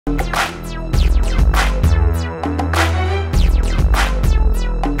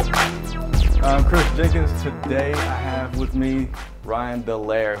Chris Jenkins. Today I have with me Ryan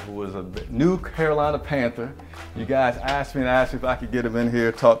Delaire, who is a new Carolina Panther. You guys asked me if I could get him in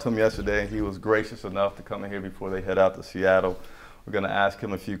here, talked to him yesterday, and he was gracious enough to come in here before they head out to Seattle. We're going to ask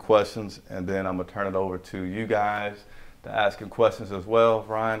him a few questions, and then I'm going to turn it over to you guys to ask him questions as well.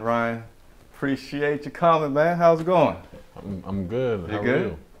 Ryan, appreciate you coming, man. How's it going? I'm good. You How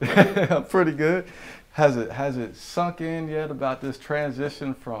good? are you? I'm pretty good. Has it sunk in yet about this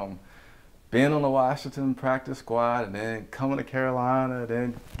transition from being on the Washington practice squad and then coming to Carolina,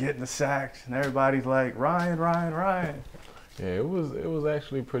 then getting the sacks, and everybody's like, Ryan. Yeah, it was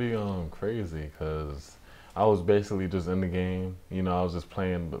actually pretty crazy because I was basically just in the game. You know, I was just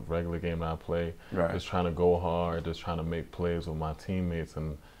playing the regular game that I play, Right. just trying to go hard, just trying to make plays with my teammates,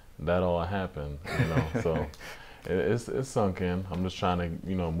 and that all happened. You know, so it's sunk in. I'm just trying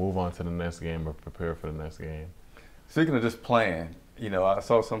to move on to the next game or prepare for the next game. Speaking of just playing, I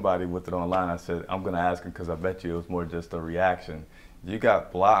saw somebody with it online. I said, I'm going to ask him because I bet you it was more just a reaction. You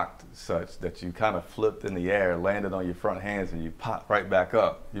got blocked such that you kind of flipped in the air, landed on your front hands, and you popped right back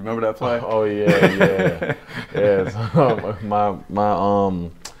up. You remember that play? Oh yeah. So,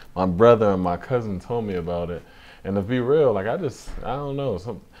 my brother and my cousin told me about it, and to be real, like I don't know,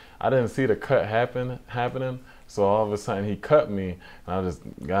 I didn't see the cut happening. So all of a sudden he cut me, and I just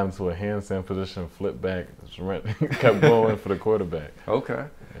got into a handstand position, flipped back, kept going for the quarterback. Okay.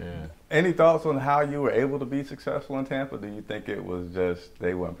 Yeah. Any thoughts on how you were able to be successful in Tampa? Do you think it was just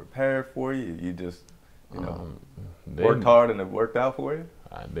they weren't prepared for you? You just, worked hard and it worked out for you?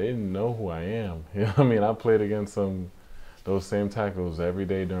 They didn't know who I am. You know what I mean? I played against those same tackles every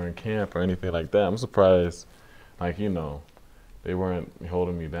day during camp or anything like that. I'm surprised, they weren't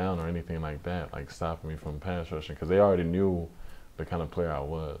holding me down or anything like that, like stopping me from pass rushing, because they already knew the kind of player I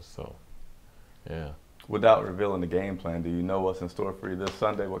was. So, yeah. Without revealing the game plan, do you know what's in store for you this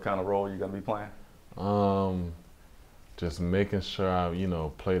Sunday? What kind of role you're going to be playing? Just making sure I,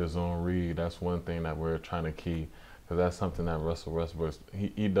 play the zone read. That's one thing that we're trying to keep, because that's something that Russell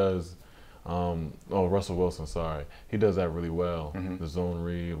does. Russell Wilson, sorry. He does that really well, the zone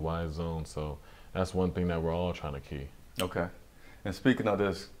read, wide zone. So that's one thing that we're all trying to keep. Okay. And speaking of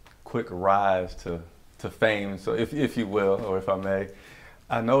this quick rise to fame, so if you will, or if I may,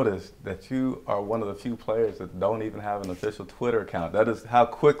 I noticed that you are one of the few players that don't even have an official Twitter account. That is how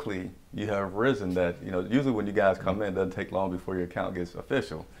quickly you have risen. That usually when you guys come in, it doesn't take long before your account gets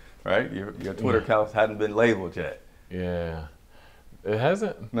official, right? Your Twitter account hadn't been labeled yet. Yeah, it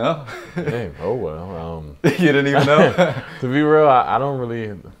hasn't. No. Hey, oh well. You didn't even know. To be real, I don't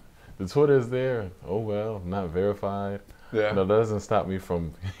really. The Twitter is there. Oh well, not verified. Yeah. That doesn't stop me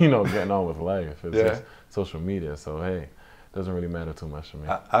from getting on with life. It's Yeah. just social media. So hey. Doesn't really matter too much to me.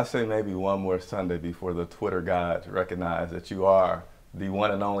 I say maybe one more Sunday before the Twitter gods recognize that you are the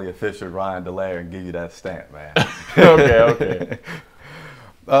one and only official Ryan Delaire and give you that stamp, man. Okay.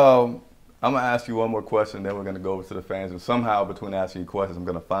 I'm going to ask you one more question, then we're going to go over to the fans. And somehow between asking you questions, I'm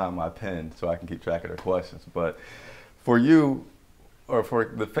going to find my pen so I can keep track of their questions. But for you, or for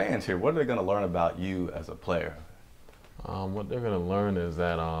the fans here, what are they going to learn about you as a player? What they're going to learn is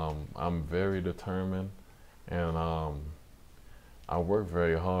that I'm very determined, and I work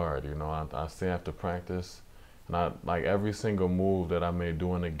very hard. I stay after practice, and like every single move that I may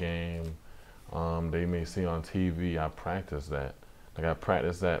do in the game, they may see on TV. I practice that. Like I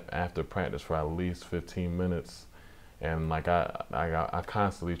practice that after practice for at least 15 minutes, and I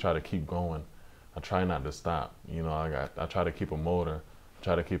constantly try to keep going. I try not to stop. I try to keep a motor,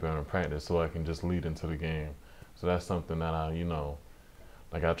 try to keep it in practice so I can just lead into the game. So that's something that I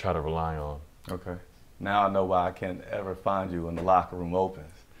try to rely on. Okay. Now I know why I can't ever find you when the locker room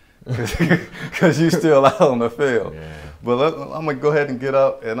opens, because you're still out on the field. Yeah. But I'm going to go ahead and get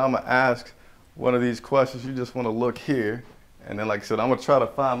up, and I'm going to ask one of these questions. You just want to look here, and then like I said, I'm going to try to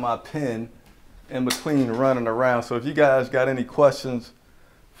find my pen in between running around. So if you guys got any questions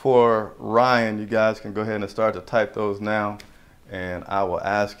for Ryan, you guys can go ahead and start to type those now, and I will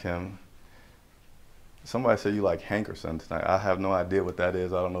ask him. Somebody said you like Hankerson tonight. I have no idea what that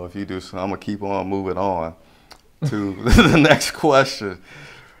is. I don't know if you do, so I'm going to keep on moving on to the next question.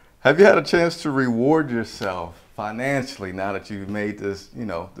 Have you had a chance to reward yourself financially now that you've made this,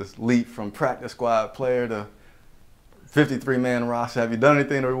 this leap from practice squad player to 53-man roster? Have you done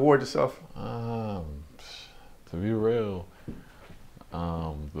anything to reward yourself? To be real,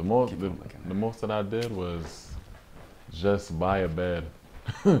 the most that I did was just buy a bed.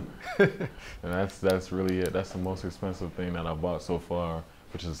 And that's really it. That's the most expensive thing that I bought so far,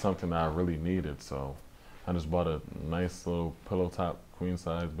 which is something that I really needed. So I just bought a nice little pillow top queen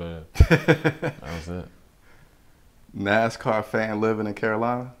size bed. That was it. NASCAR fan living in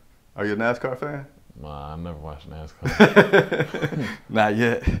Carolina? Are you a NASCAR fan? Nah, I never watched NASCAR. Not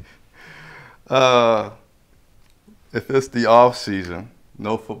yet. If it's the off season,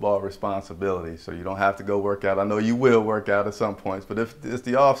 no football responsibility, so you don't have to go work out. I know you will work out at some points, but if it's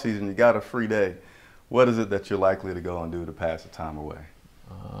the off season, you got a free day. What is it that you're likely to go and do to pass the time away?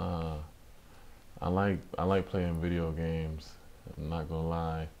 I like playing video games. I'm not gonna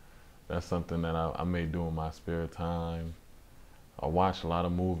lie. That's something that I may do in my spare time. I watch a lot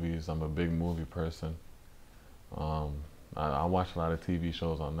of movies. I'm a big movie person. I watch a lot of TV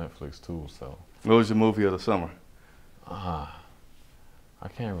shows on Netflix too. So. What was your movie of the summer? I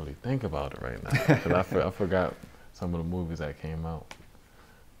can't really think about it right now because I forgot some of the movies that came out.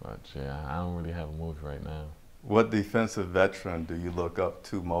 But yeah, I don't really have a movie right now. What defensive veteran do you look up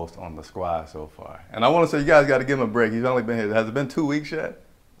to most on the squad so far? And I want to say you guys got to give him a break. He's only been here. Has it been 2 weeks yet?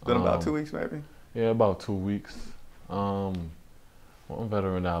 It's been about 2 weeks maybe? Yeah, about 2 weeks. One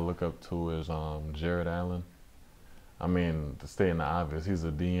veteran that I look up to is Jared Allen. I mean, to state in the obvious, he's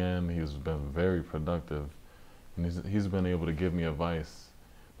a DN. He's been very productive. And he's been able to give me advice,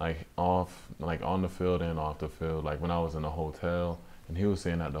 like on the field and off the field. Like when I was in a hotel and he was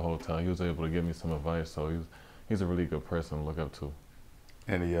staying at the hotel, he was able to give me some advice. So he's a really good person to look up to.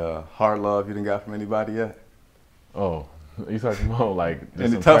 Any hard love you didn't got from anybody yet? Oh, you talking about like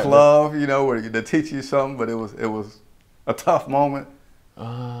any tough love? You know, where they teach you something, but it was a tough moment.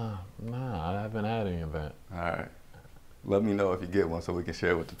 Nah, I haven't had any of that. All right. Let me know if you get one so we can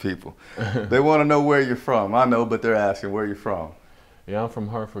share it with the people. They want to know where you're from. I know, but they're asking where you're from. Yeah, I'm from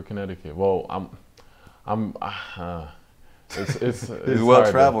Hartford, Connecticut. Well, it's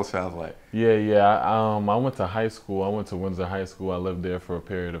well traveled, sounds like. Yeah. I went to high school. I went to Windsor High School. I lived there for a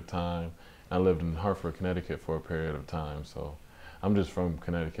period of time. I lived in Hartford, Connecticut for a period of time. So I'm just from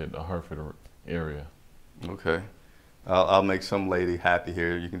Connecticut, the Hartford area. Okay. I'll make some lady happy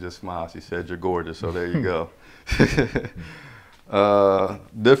here. You can just smile. She said you're gorgeous, so there you go.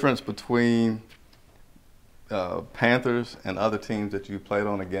 Difference between Panthers and other teams that you played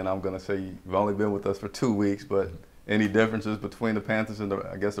on. Again, I'm going to say you've only been with us for 2 weeks, but any differences between the Panthers and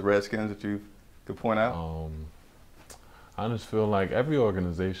the Redskins that you could point out? I just feel like every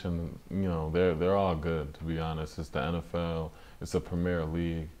organization, you know, they're all good, to be honest. It's the NFL, it's the Premier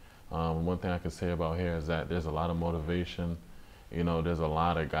League. One thing I could say about here is that there's a lot of motivation. You know, there's a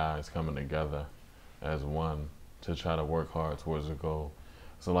lot of guys coming together as one to try to work hard towards a goal.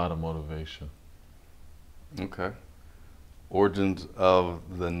 It's a lot of motivation. Okay. Origins of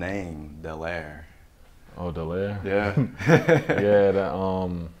the name Delaire. Oh, Delaire? Yeah. Yeah.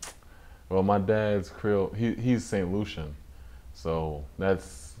 Well, my dad's Creole. He's St. Lucian, so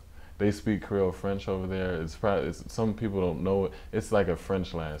they speak Creole French over there. Some people don't know it. It's like a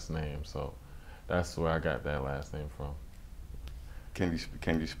French last name, so that's where I got that last name from. Can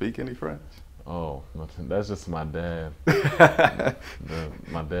you speak any French? Oh, that's just my dad.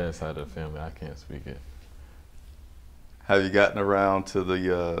 My dad's side of the family. I can't speak it. Have you gotten around to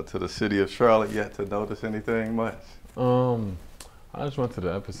the city of Charlotte yet to notice anything much? I just went to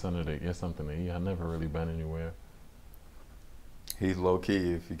the epicenter to get something to eat. I've never really been anywhere. He's low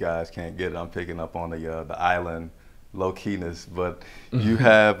key. If you guys can't get it, I'm picking up on the island low keyness. But you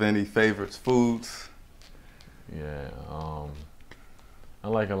have any favorites foods? Yeah, I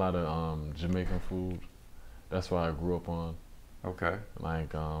like a lot of Jamaican food. That's what I grew up on. Okay.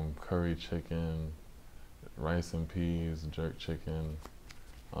 Like curry chicken, rice and peas, jerk chicken,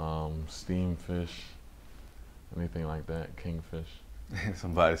 steamed fish, anything like that, kingfish.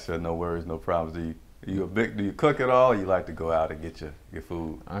 Somebody said no worries, no problems. Do you cook at all? Or you like to go out and get your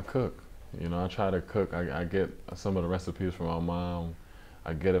food? I cook. You know, I try to cook. I get some of the recipes from my mom.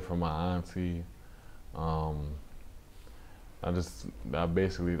 I get it from my auntie. I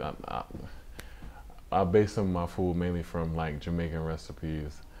base some of my food mainly from like Jamaican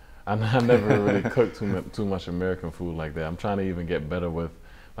recipes. I never really cooked too much American food like that. I'm trying to even get better with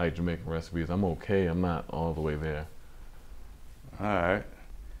like Jamaican recipes. I'm okay. I'm not all the way there. All right.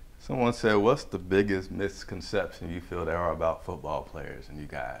 Someone said, what's the biggest misconception you feel there are about football players and you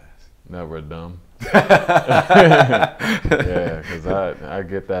guys? That we're dumb. Yeah, because I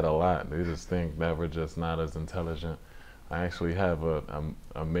get that a lot. They just think that we're just not as intelligent. I actually have a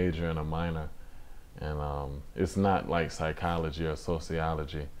major and a minor, and it's not like psychology or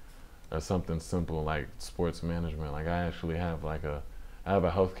sociology or something simple like sports management. Like I actually have I have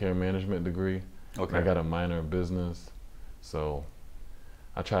a healthcare management degree. Okay. I got a minor in business, so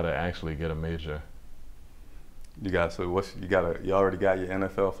I try to actually get a major. You already got your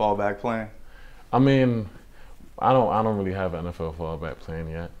NFL fallback plan? I mean, I don't really have an NFL fallback plan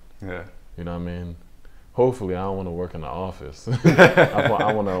yet. Yeah. You know what I mean? hopefully I don't want to work in the office.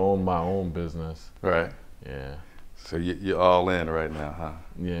 I want to own my own business. Right. Yeah. So you're all in right now, huh?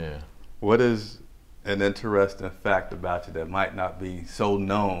 Yeah. What is an interesting fact about you that might not be so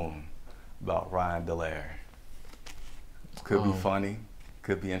known about Ryan Delaire? Could be funny,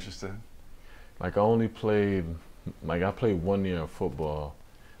 could be interesting. Like I played 1 year of football,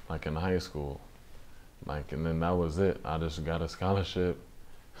 like in high school, like, and then that was it. I just got a scholarship,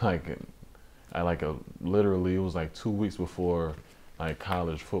 like, literally it was like 2 weeks before like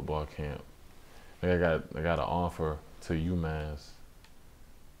college football camp. Like I got an offer to UMass,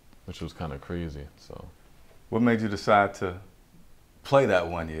 which was kind of crazy. So, what made you decide to play that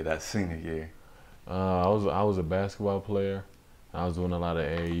 1 year, that senior year? I was a basketball player. I was doing a lot of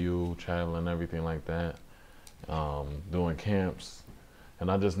AAU, traveling, everything like that, doing camps, and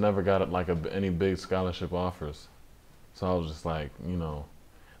I just never got like any big scholarship offers. So I was just like, you know,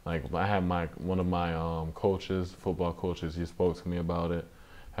 like I had one of my coaches, football coaches, he spoke to me about it.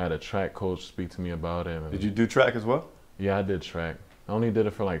 I had a track coach speak to me about it. And did you do track as well? Yeah, I did track. I only did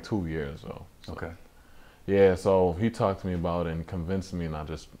it for like 2 years though. So. Okay. Yeah, so he talked to me about it and convinced me, and I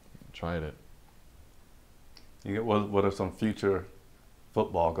just tried it. What are some future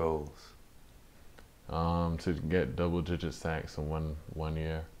football goals? To get double-digit sacks in one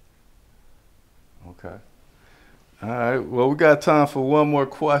year. Okay. All right. Well, we got time for one more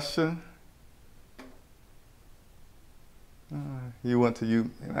question. You went to he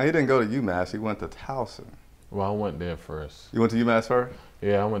didn't go to UMass. He went to Towson. Well, I went there first. You went to UMass first?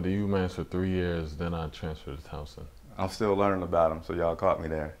 Yeah, I went to UMass for 3 years. Then I transferred to Towson. I'm still learning about them, so y'all caught me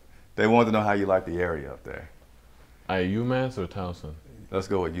there. They wanted to know how you like the area up there. At UMass or Towson? Let's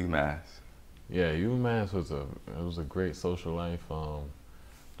go with UMass. Yeah, UMass was a great social life.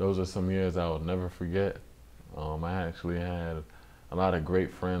 Those are some years I will never forget. I actually had a lot of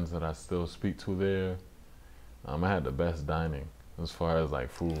great friends that I still speak to there. I had the best dining as far as like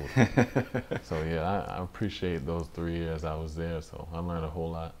food. So yeah, I appreciate those 3 years I was there. So I learned a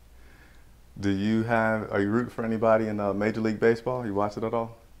whole lot. Are you rooting for anybody in Major League Baseball? You watch it at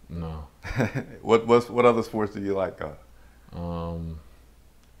all? No. What other sports do you like?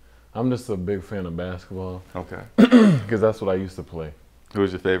 I'm just a big fan of basketball. Okay. Because that's what I used to play.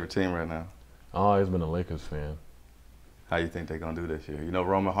 Who's your favorite team right now? I've always been a Lakers fan. How you think they're gonna do this year? You know,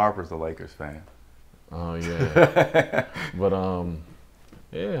 Roman Harper's a Lakers fan. Oh yeah. But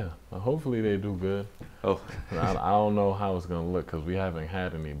yeah. Hopefully they do good. Oh. I don't know how it's gonna look because we haven't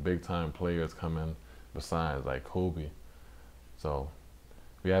had any big time players come in besides like Kobe. So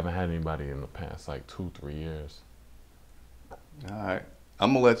we haven't had anybody in the past like 2-3 years. All right.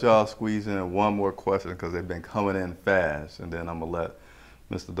 I'm gonna let y'all squeeze in one more question because they've been coming in fast, and then I'm gonna let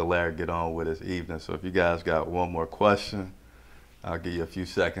Mr. Delaire get on with his evening. So if you guys got one more question, I'll give you a few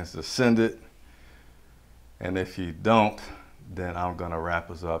seconds to send it. And if you don't, then I'm gonna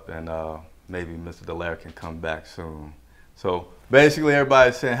wrap us up, and maybe Mr. Delaire can come back soon. So basically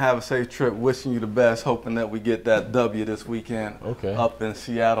everybody's saying have a safe trip, wishing you the best, hoping that we get that W this weekend up in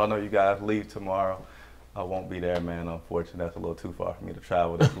Seattle. I know you guys leave tomorrow. I won't be there, man. Unfortunately, that's a little too far for me to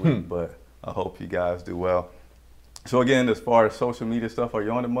travel this week, but I hope you guys do well. So again, as far as social media stuff, are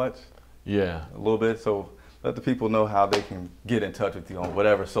you on it much? Yeah. A little bit. So let the people know how they can get in touch with you on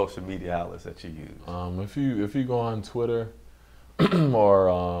whatever social media outlets that you use. If you go on Twitter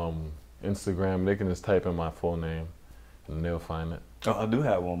or Instagram, they can just type in my full name and they'll find it. Oh, I do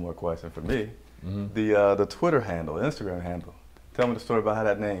have one more question for me. Mm-hmm. The Twitter handle, Instagram handle. Tell me the story about how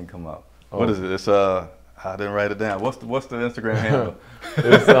that name come up. Oh. What is it? It's I didn't write it down. What's the Instagram handle?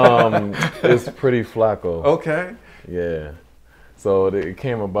 It's Pretty Flacco. Okay. Yeah. So it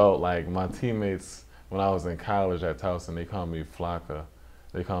came about like my teammates when I was in college at Towson. They called me Flocka.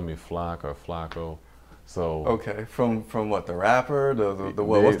 They called me Flock or Flacco. So okay, from what, the rapper, the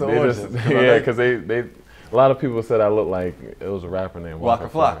what? What's the origin? Yeah, because they a lot of people said I looked like it was a rapper named Waka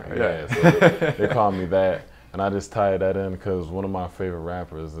Flocka. Yeah. So they called me that. And I just tied that in because one of my favorite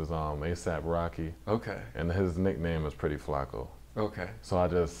rappers is A$AP Rocky. Okay. And his nickname is Pretty Flacco. Okay. So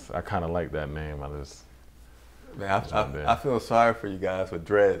I kind of like that name. Man, I feel sorry for you guys with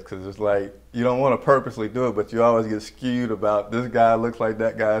dreads because it's like you don't want to purposely do it, but you always get skewed about this guy looks like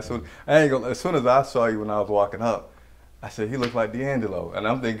that guy. So as soon as I saw you when I was walking up, I said he looked like D'Angelo, and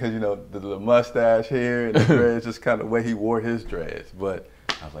I'm thinking because the mustache here and the dreads, just kind of the way he wore his dreads, but.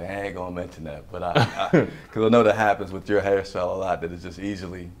 I was like, I ain't gonna mention that, but because I know that happens with your hairstyle a lot. That it's just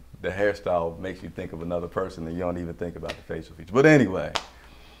easily the hairstyle makes you think of another person, and you don't even think about the facial features. But anyway,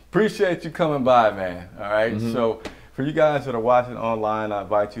 appreciate you coming by, man. All right. Mm-hmm. So for you guys that are watching online, I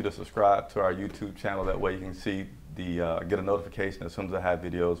invite you to subscribe to our YouTube channel. That way you can see get a notification as soon as I have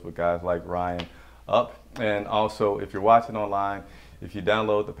videos with guys like Ryan up. And also, if you're watching online, if you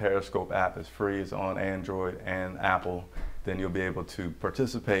download the Periscope app, it's free. It's on Android and Apple. Then you'll be able to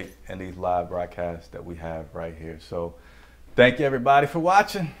participate in these live broadcasts that we have right here. So thank you, everybody, for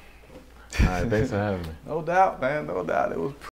watching. All right, thanks for having me. No doubt, man. No doubt. It was